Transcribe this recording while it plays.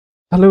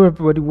Hello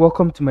everybody,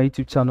 welcome to my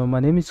YouTube channel.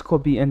 My name is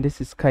Kobe and this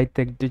is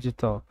KaiTech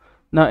Digital.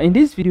 Now in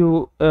this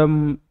video,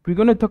 we're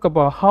going to talk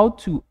about how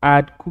to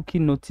add cookie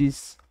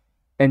notice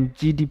and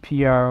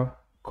GDPR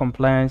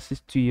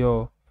compliances to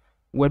your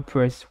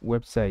WordPress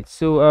website.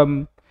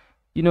 So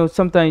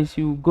sometimes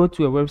you go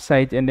to a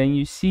website and then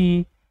you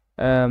see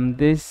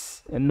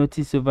this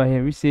notice over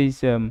here which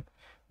says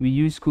we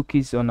use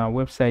cookies on our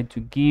website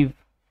to give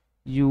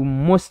you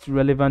most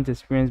relevant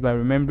experience by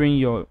remembering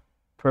your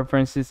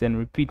preferences and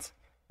repeat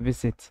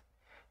visit.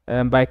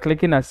 By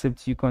clicking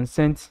accept, you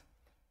consent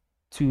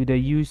to the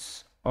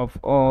use of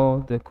all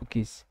the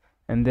cookies,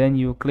 and then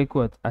you click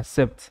what?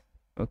 Accept.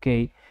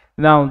 Okay,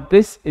 now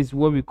this is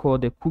what we call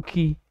the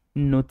cookie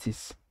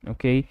notice.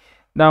 Okay,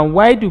 now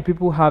why do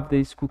people have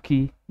this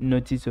cookie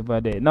notice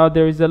over there? Now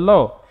there is a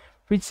law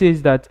which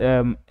says that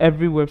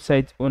every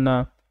website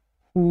owner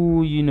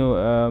who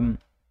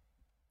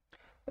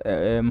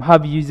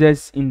have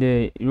users in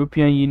the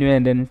European Union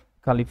and then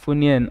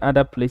California and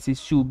other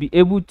places should be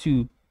able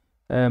to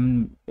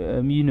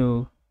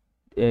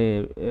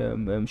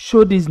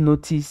show this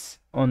notice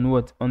on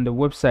the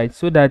website,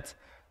 so that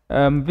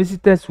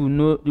visitors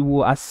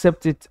will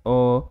accept it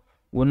or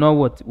will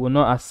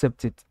not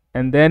accept it.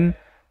 And then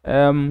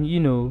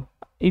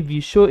if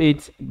you show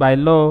it by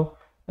law,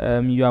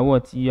 you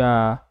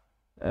are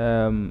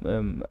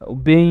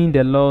obeying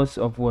the laws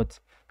of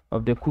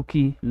the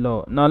cookie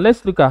law. Now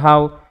let's look at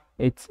how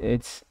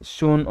it's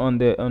shown on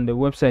the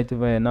website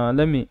over here. Now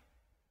let me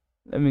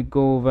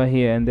go over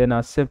here and then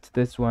accept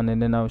this one,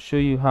 and then I'll show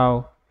you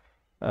how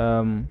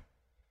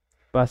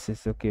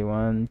passes. Okay,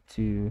 1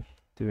 2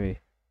 3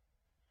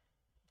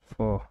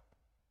 4.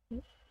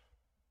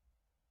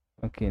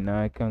 Okay,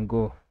 now I can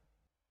go.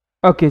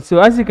 Okay, so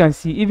as you can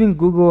see, even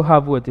Google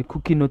have a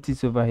cookie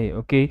notice over here.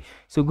 Okay,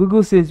 so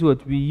Google says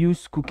we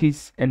use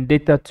cookies and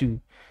data to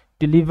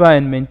deliver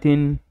and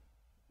maintain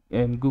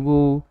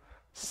Google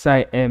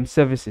site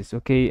services.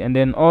 Okay, and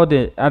then all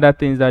the other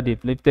things that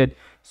they've lifted.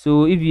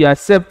 So if you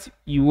accept,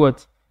 you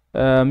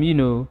can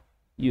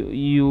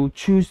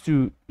choose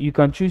to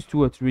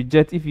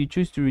reject. If you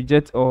choose to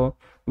reject, or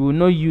we will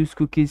not use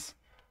cookies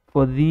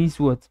for these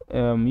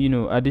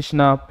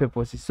additional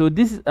purposes. So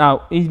this is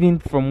even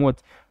from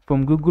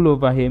Google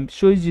over here,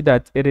 shows you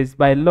that it is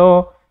by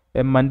law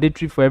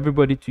mandatory for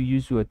everybody to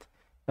use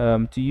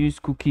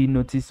cookie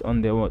notice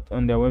on their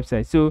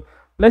website. So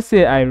let's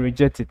say I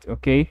reject it.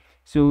 Okay,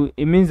 so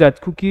it means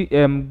that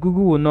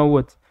Google will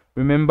not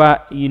remember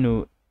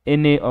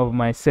any of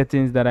my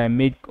settings that I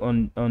made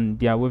on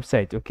their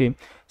website. Okay,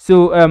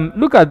 so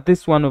look at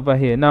this one over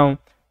here. Now,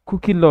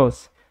 cookie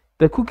laws.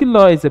 The cookie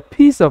law is a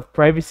piece of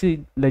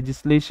privacy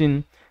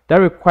legislation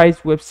that requires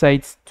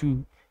websites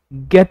to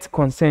get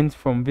consent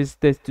from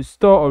visitors to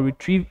store or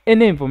retrieve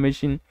any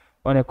information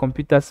on a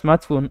computer,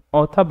 smartphone,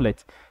 or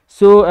tablet.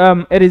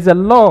 So it is a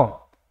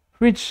law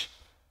which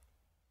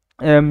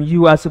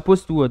you are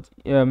supposed to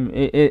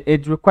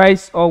it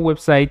requires all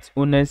website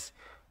owners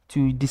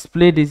to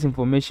display this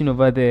information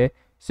over there,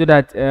 so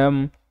that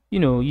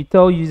you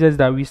tell users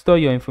that we store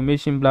your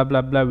information, blah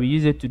blah blah, we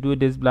use it to do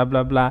this, blah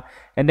blah blah,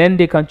 and then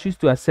they can choose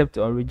to accept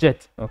or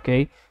reject.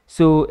 Okay,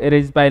 so it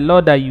is by law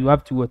that you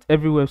have to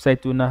every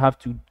website owner have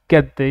to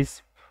get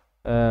this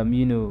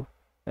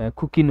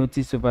cookie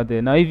notice over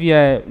there. Now if you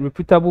are a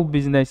reputable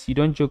business, you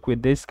don't joke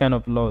with this kind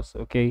of laws.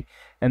 Okay,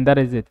 and that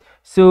is it.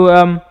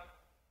 So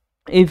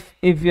if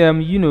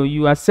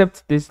you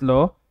accept this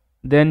law,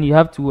 then you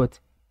have to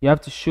you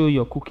have to show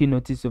your cookie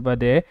notice over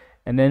there,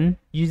 and then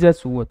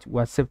users will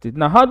accept it.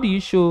 Now how do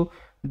you show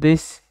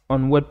this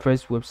on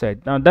WordPress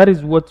website? Now that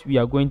is what we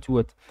are going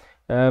to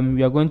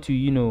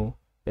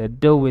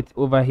deal with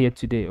over here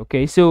today.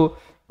 Okay, so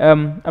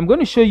I'm going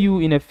to show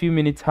you in a few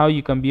minutes how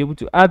you can be able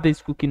to add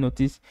this cookie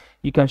notice.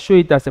 You can show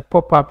it as a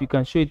pop-up, you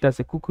can show it as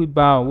a cookie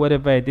bar, or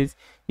whatever it is.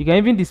 You can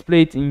even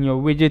display it in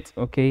your widget.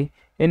 Okay,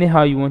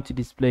 anyhow you want to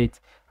display it.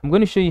 I'm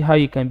going to show you how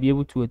you can be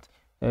able to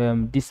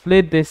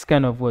display this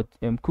kind of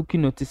cookie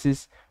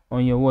notices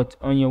on your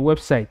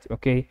website.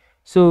 Okay,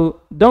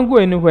 so don't go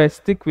anywhere,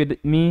 stick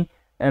with me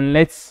and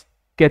let's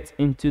get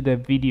into the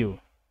video.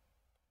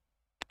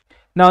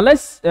 Now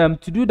let's to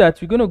do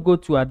that, we're going to go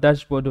to our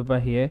dashboard over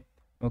here.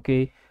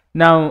 Okay,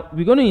 now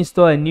we're going to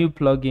install a new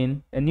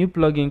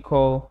plugin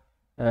called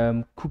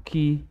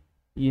cookie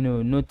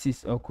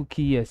notice, or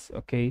cookie yes.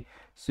 Okay,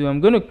 so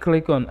I'm going to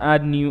click on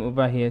add new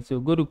over here.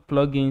 So go to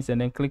plugins and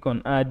then click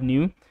on add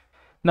new.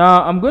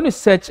 Now I'm going to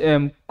search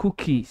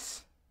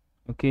cookies.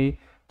 Okay,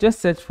 just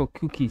search for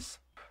cookies.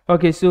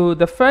 Okay, so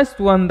the first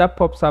one that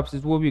pops up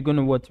is what we're going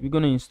to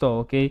install.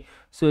 Okay,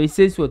 so it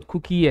says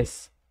cookie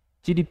yes,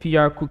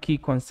 GDPR cookie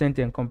consent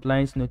and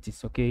compliance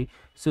notice. Okay,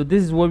 so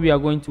this is what we are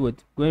going to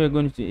it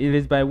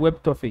is by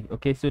WebTopic.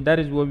 Okay, so that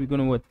is what we're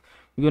going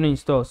to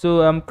install.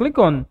 So click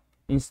on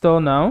install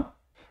now,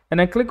 and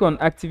then click on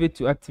activate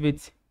to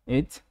activate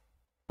it.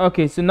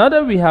 Okay, so now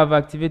that we have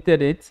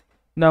activated it,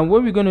 now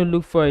what we're going to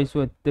look for is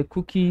the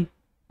cookie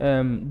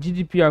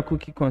GDPR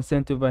cookie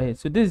consent over here.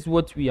 So this is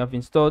what we have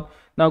installed.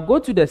 Now go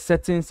to the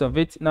settings of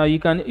it. Now you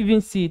can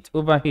even see it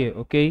over here.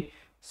 Okay,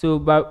 So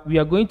but we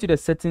are going to the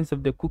settings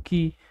of the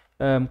cookie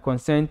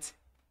consent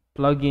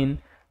plugin,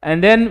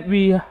 and then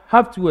we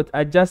have to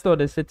adjust all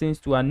the settings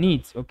to our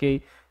needs.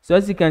 Okay, so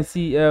as you can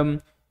see,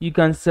 you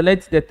can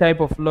select the type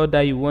of law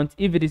that you want.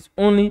 If it is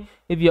only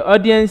if your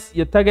audience,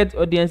 your target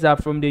audience are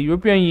from the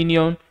European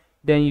Union,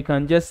 then you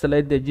can just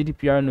select the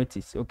GDPR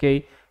notice.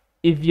 Okay,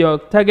 if your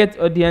target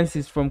audience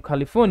is from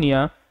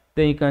California,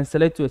 then you can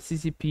select your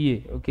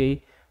CCPA.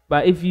 Okay,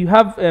 but if you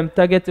have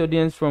target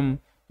audience from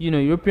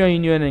European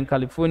Union and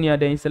California,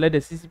 then you select the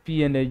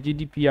CCPA and the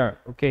GDPR.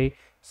 Okay,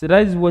 so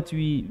that is what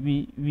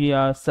we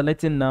are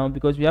selecting now,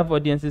 because we have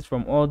audiences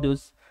from all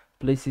those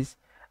places.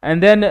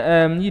 And then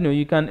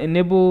you can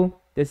enable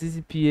the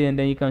CCPA, and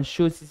then you can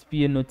show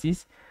CCPA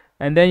notice,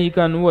 and then you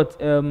can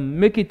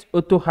make it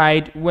auto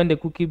hide when the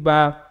cookie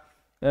bar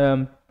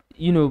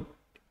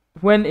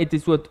when it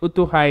is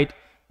auto hide,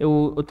 it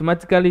will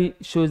automatically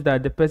shows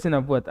that the person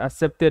have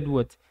accepted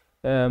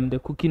the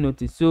cookie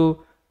notice.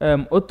 So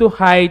auto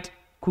hide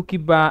cookie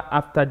bar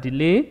after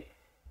delay.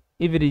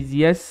 If it is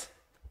yes,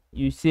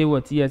 you say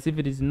yes. If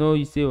it is no,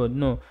 you say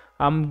no.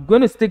 I'm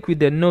going to stick with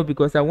the no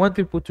because I want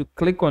people to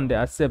click on the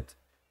accept.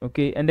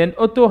 Okay, and then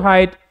auto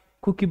hide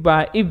cookie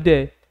bar if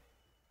the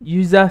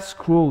user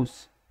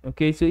scrolls.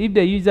 Okay, so if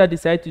the user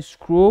decides to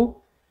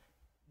scroll,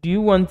 do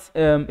you want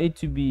it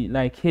to be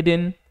like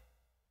hidden?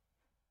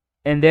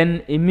 And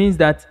then it means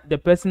that the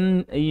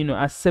person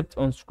accept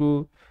on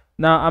scroll.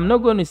 Now I'm not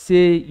going to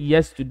say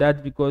yes to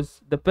that because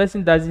the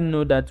person doesn't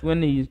know that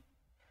when he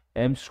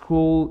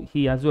scroll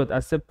he has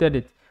accepted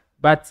it.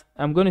 But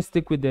I'm going to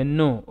stick with the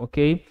no.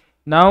 Okay,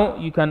 now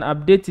you can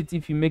update it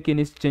if you make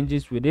any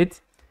changes with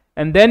it,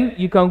 and then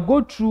you can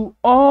go through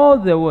all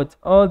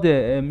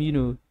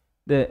the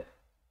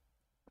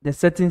the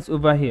settings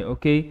over here.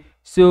 Okay,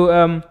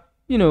 so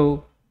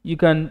you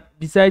can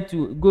decide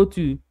to go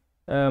to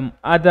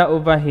other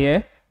over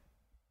here,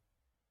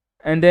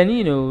 and then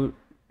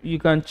you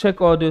can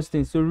check all those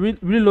things. So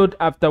reload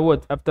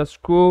after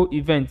scroll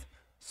event.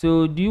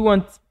 So do you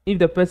want, if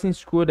the person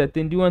scroll the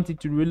thing, do you want it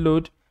to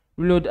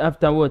reload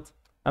after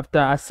after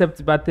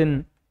accept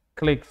button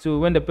click? So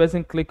when the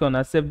person click on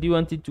accept, do you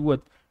want it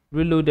to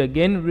reload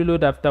again?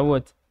 Reload after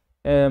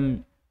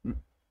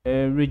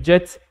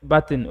reject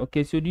button.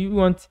 Okay, so do you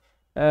want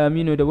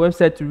the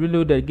website to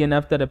reload again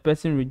after the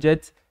person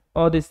rejects?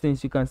 All these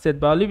things you can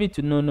set, but I'll leave it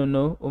to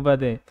no over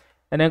there.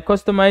 And then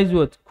customize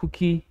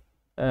cookie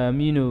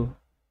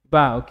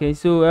bar. Okay,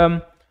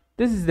 so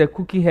this is the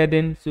cookie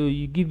heading, so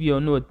you give your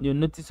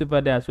notice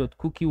over there as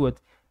cookie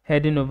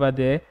heading over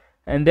there,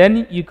 and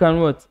then you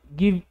can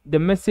give the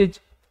message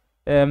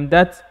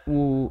that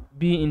will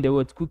be in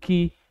the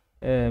cookie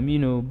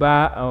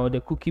bar or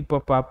the cookie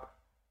pop-up.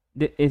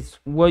 That is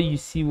what you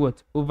see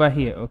over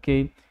here.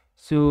 Okay,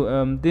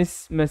 so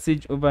this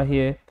message over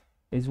here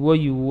is what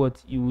you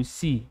will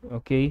see.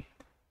 Okay,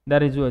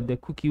 that is the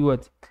cookie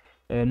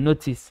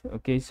notice.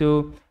 Okay,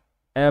 so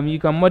you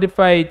can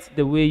modify it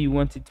the way you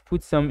want it,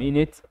 put some in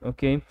it.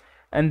 Okay,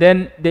 and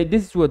then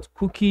this is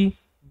cookie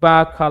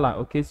bar color.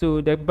 Okay,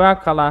 so the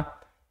bar color,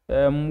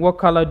 what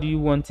color do you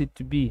want it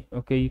to be?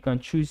 Okay, you can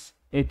choose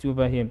it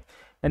over here.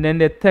 And then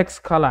the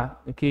text color.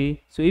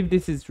 Okay, so if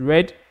this is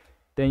red,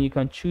 then you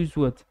can choose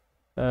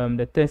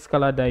the text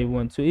color that you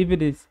want. So if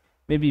it is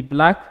maybe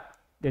black,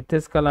 the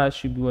text color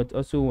should be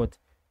also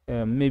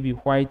maybe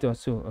white or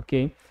so.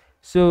 Okay,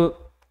 so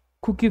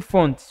cookie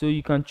font, so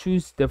you can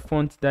choose the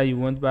font that you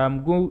want, but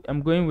I'm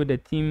going with the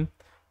theme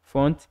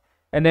font.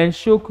 And then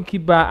show cookie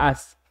bar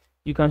as,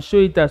 you can show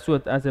it as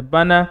as a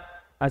banner,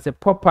 as a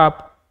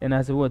pop-up, and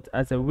as a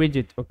as a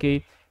widget.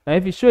 Okay, now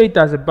if you show it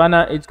as a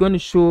banner, it's going to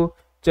show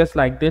just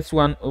like this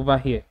one over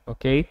here.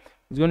 Okay,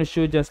 it's going to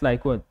show just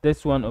like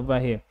this one over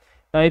here.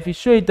 Now if you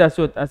show it as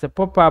as a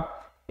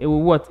pop-up, it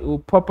will it will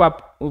pop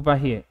up over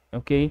here.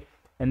 Okay,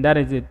 and that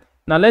is it.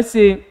 Now let's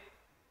say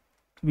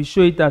we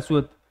show it as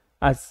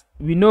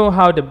we know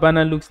how the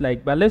banner looks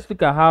like, but let's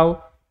look at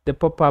how the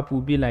pop-up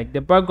will be like.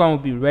 The background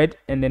will be red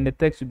and then the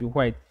text will be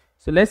white.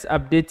 So let's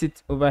update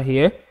it over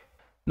here.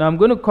 Now I'm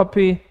going to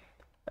copy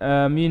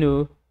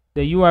the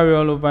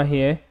URL over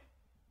here,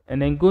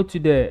 and then go to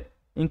the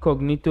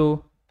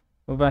incognito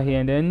over here,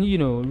 and then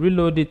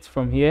reload it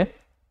from here.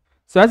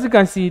 So as you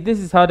can see, this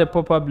is how the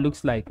pop-up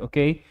looks like.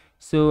 Okay,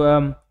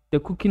 so the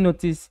cookie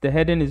notice, the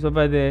heading is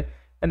over there,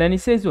 and then it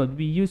says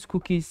we use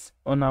cookies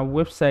on our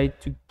website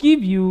to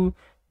give you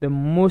the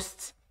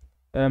most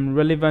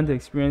relevant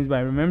experience by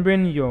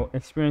remembering your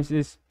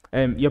experiences,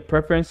 your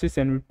preferences,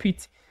 and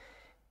repeat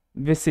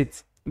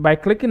visits. By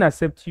clicking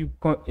accept, you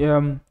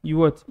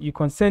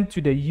consent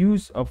to the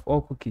use of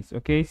all cookies.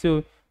 Okay,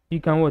 so you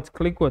can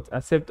click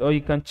accept, or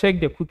you can check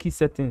the cookie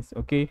settings.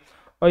 Okay,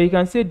 or you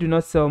can say do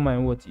not sell my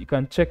you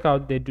can check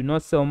out the do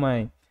not sell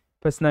my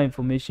personal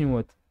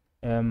information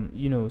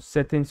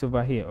settings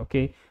over here.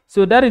 Okay,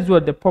 so that is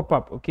the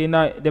pop-up. Okay,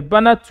 now the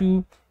banner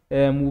too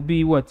will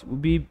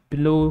be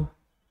below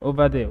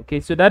over there. Okay,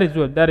 so that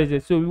is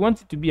it. So we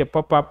want it to be a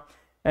pop-up,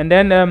 and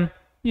then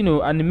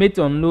animate,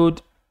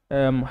 unload,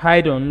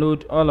 hide,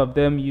 unload, all of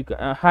them. You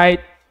can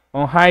hide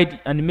on hide,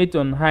 animate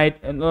on hide,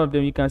 and all of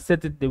them. You can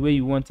set it the way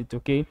you want it.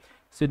 Okay,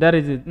 so that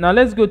is it. Now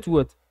let's go to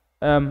what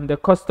the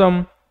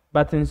custom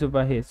buttons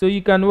over here. So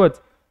you can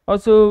what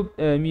also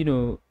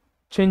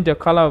change the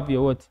color of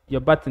your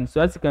button.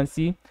 So as you can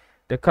see,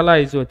 the color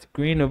is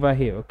green over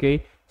here.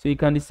 Okay, so you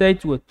can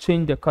decide to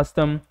change the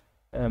custom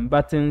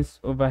buttons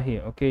over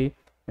here. Okay,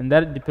 and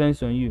that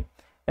depends on you.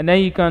 And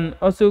then you can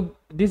also,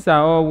 these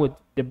are all with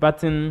the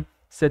button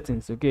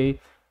settings. Okay,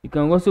 you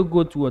can also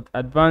go to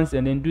advanced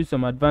and then do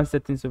some advanced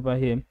settings over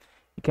here.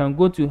 You can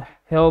go to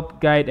help,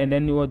 guide, and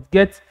then you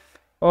get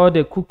all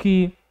the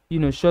cookie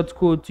short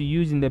code to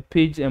use in the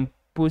page and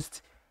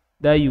post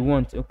that you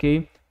want.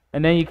 Okay,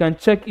 and then you can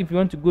check if you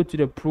want to go to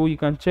the pro. You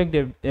can check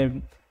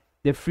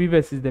the free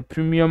versus the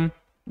premium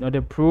or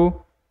the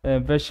pro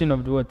version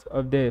of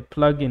the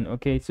plugin.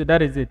 Okay, so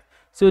that is it.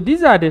 So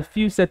these are the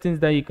few settings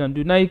that you can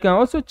do. Now you can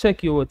also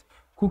check your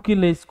cookie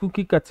list,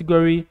 cookie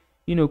category,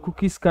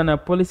 cookie scanner,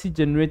 policy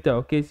generator.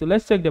 Okay, so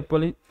let's check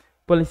the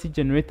policy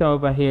generator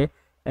over here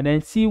and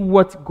then see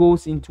what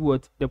goes into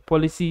the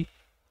policy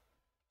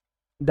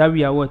that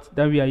we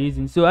are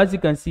using. So as you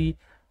can see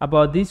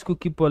about this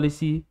cookie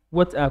policy,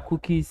 what are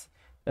cookies,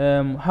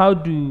 how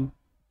do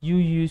you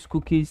use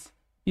cookies,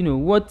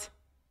 what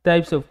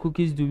types of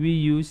cookies do we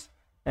use,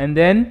 and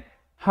then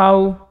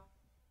how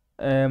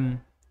can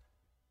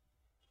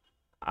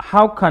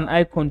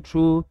I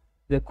control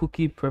the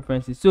cookie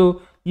preferences.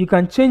 So you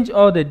can change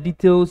all the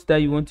details that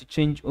you want to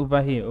change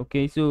over here.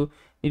 Okay, so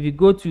if you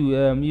go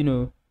to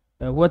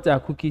what are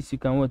cookies, you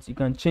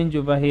can change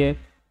over here.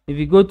 If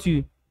you go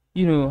to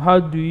how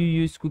do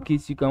you use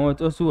cookies, you can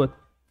also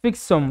fix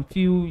some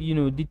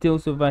few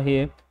details over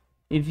here.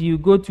 If you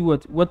go to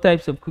what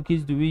types of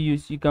cookies do we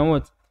use, you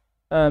can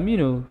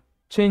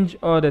change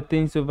all the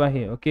things over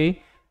here.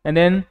 Okay, and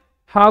then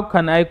how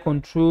can I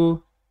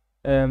control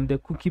the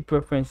cookie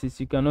preferences,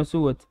 you can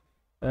also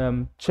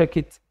check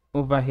it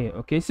over here.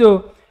 Okay,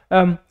 so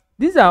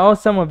these are all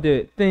some of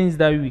the things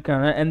that we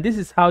can, and this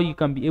is how you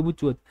can be able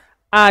to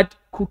add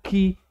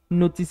cookie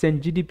notice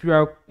and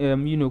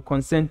GDPR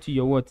consent to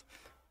your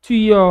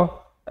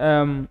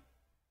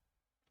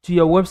to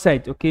your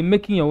website. Okay,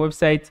 making your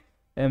website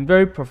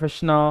very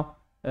professional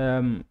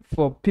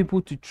for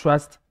people to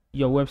trust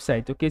your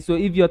website. Okay, so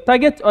if your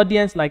target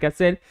audience, like I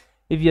said,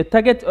 if your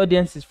target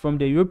audience is from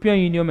the European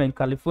Union and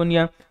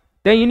California,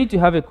 then you need to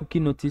have a cookie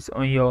notice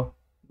on your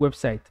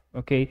website.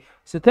 Okay,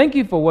 so thank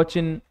you for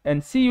watching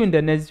and see you in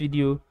the next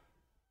video.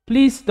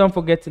 Please don't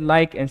forget to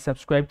like and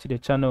subscribe to the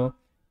channel,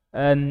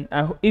 and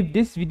if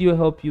this video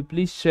helped you,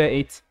 please share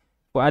it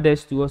for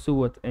others to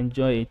also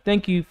enjoy it.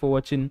 Thank you for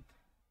watching.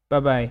 Bye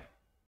bye.